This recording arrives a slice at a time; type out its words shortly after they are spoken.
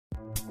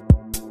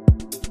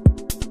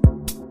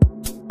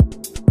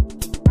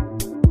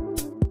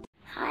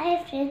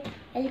friends,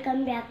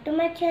 welcome back to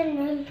my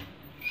channel.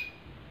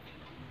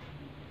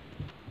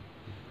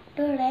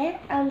 Today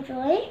I'm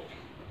showing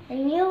a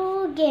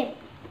new game.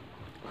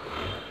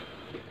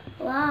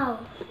 Wow!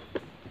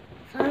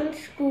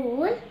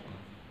 FUNSKOOL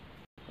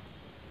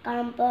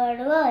Compared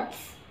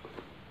Words.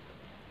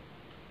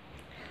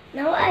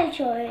 Now I'll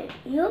show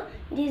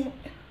you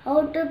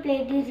how to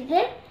play this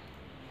game.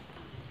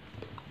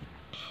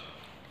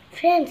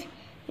 Friends,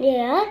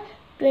 there are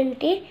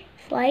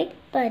 25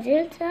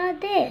 puzzles are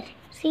there.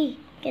 See,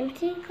 can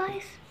see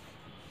guys?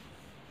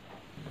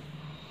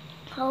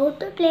 How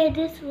to play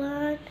this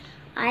one?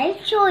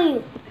 I'll show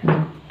you.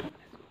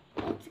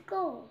 Let's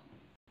go.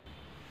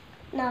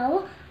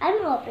 Now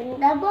I'm opening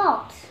the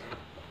box.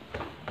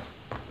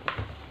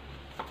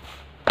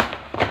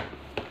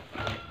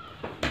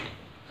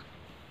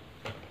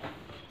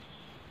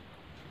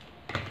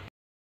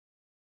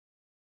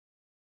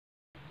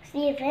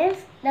 See friends,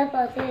 the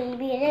puzzle will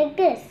be like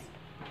this.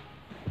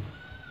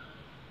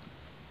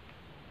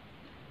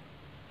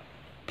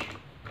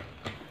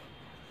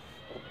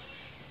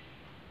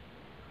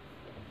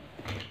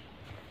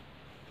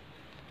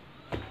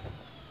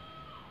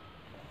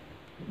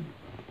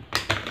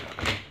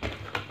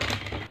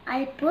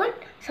 I put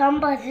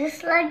some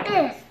puzzles like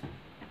this.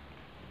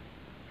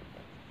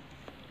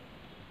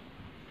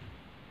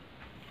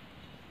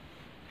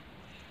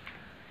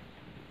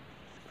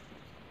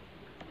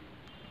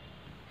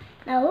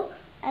 Now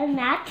I'll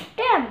match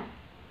them.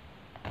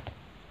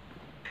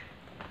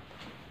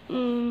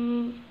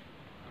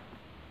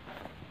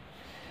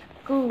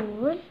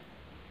 School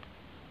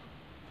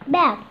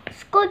bag.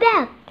 School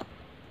bag.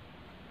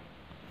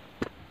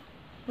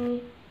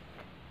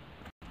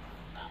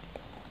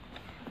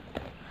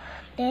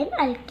 Then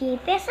I'll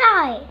keep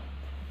aside.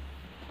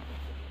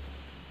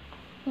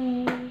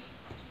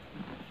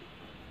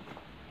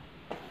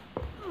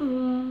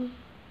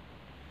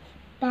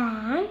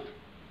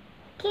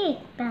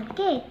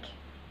 Pancake.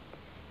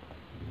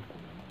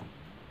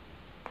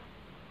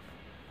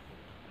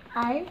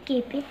 I'll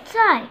keep it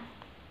side.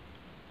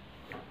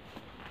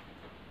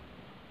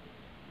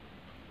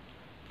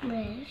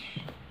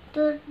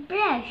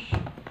 Toothbrush.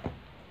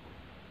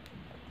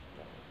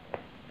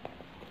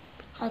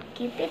 I'll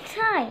keep it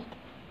side.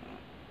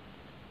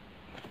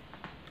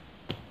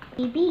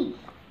 Baby.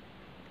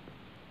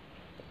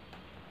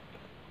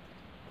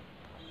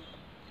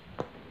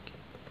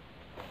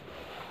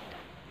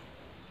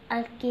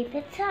 I'll keep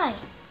it side.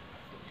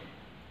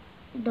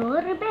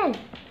 Doorbell.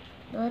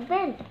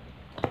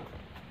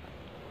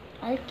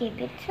 I'll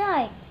keep it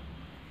side.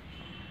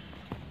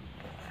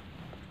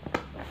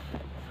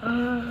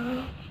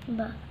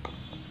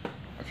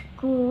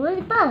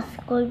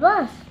 School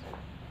bus.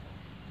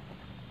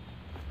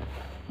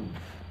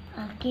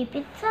 I'll keep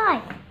it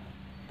side.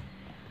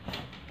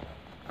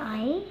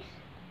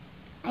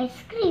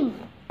 Ice cream.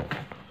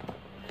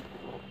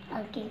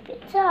 I'll keep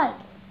it side.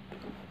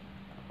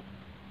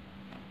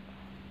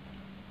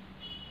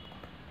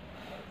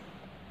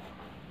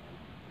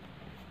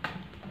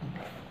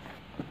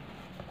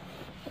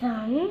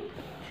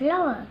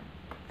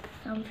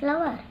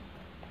 Sunflower.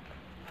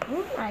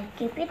 I'll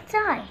keep it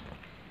side.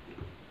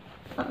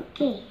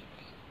 Okay.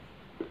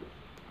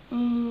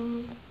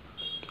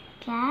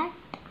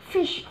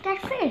 Catfish.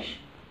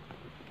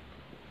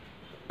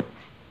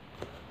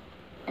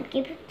 I'll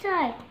keep it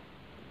side.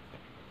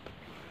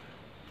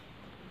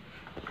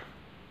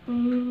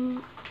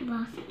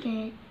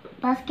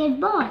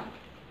 Basketball.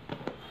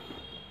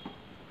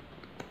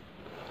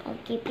 I'll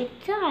keep it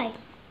side.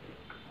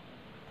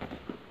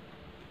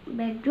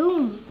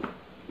 Bedroom.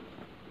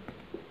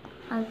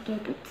 I'll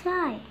keep it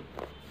side.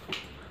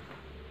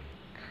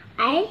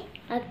 I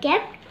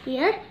kept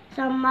here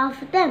some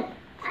of them.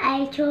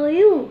 I'll show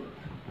you.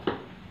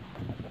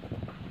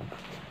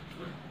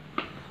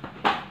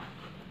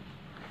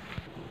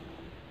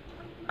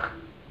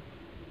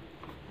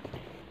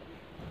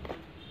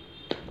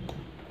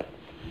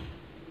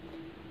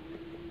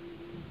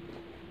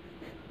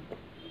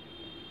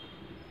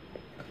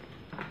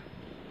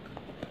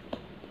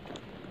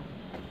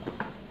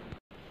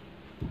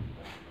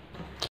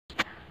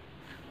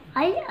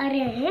 I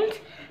arranged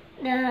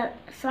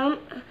some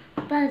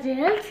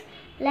puzzles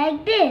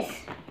like this.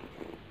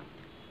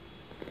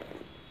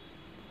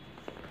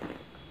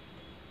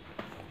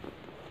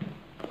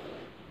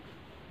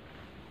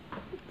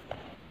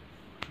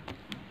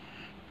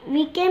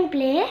 We can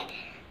play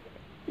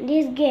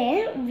this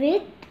game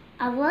with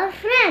our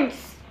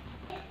friends,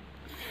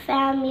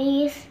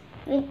 families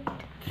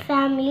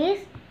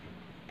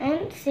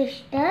and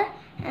sisters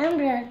and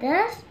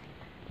brothers.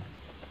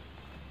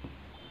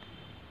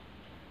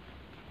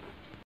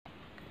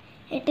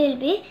 It will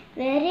be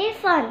very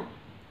fun.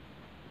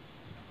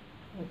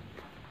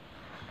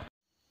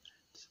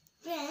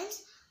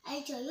 Friends,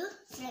 I'll show you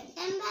front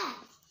and back.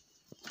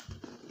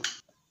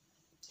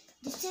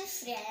 This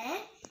is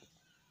front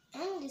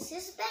and this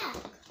is back.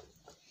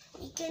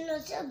 You can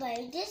also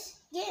buy these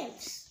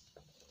games.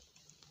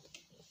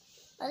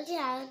 Also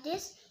have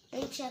these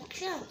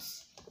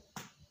instructions.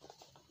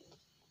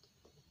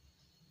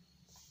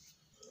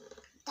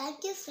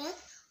 Thank you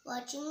friends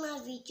watching my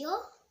video.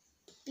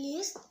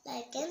 Please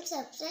like and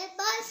subscribe.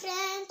 Bye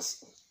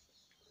friends.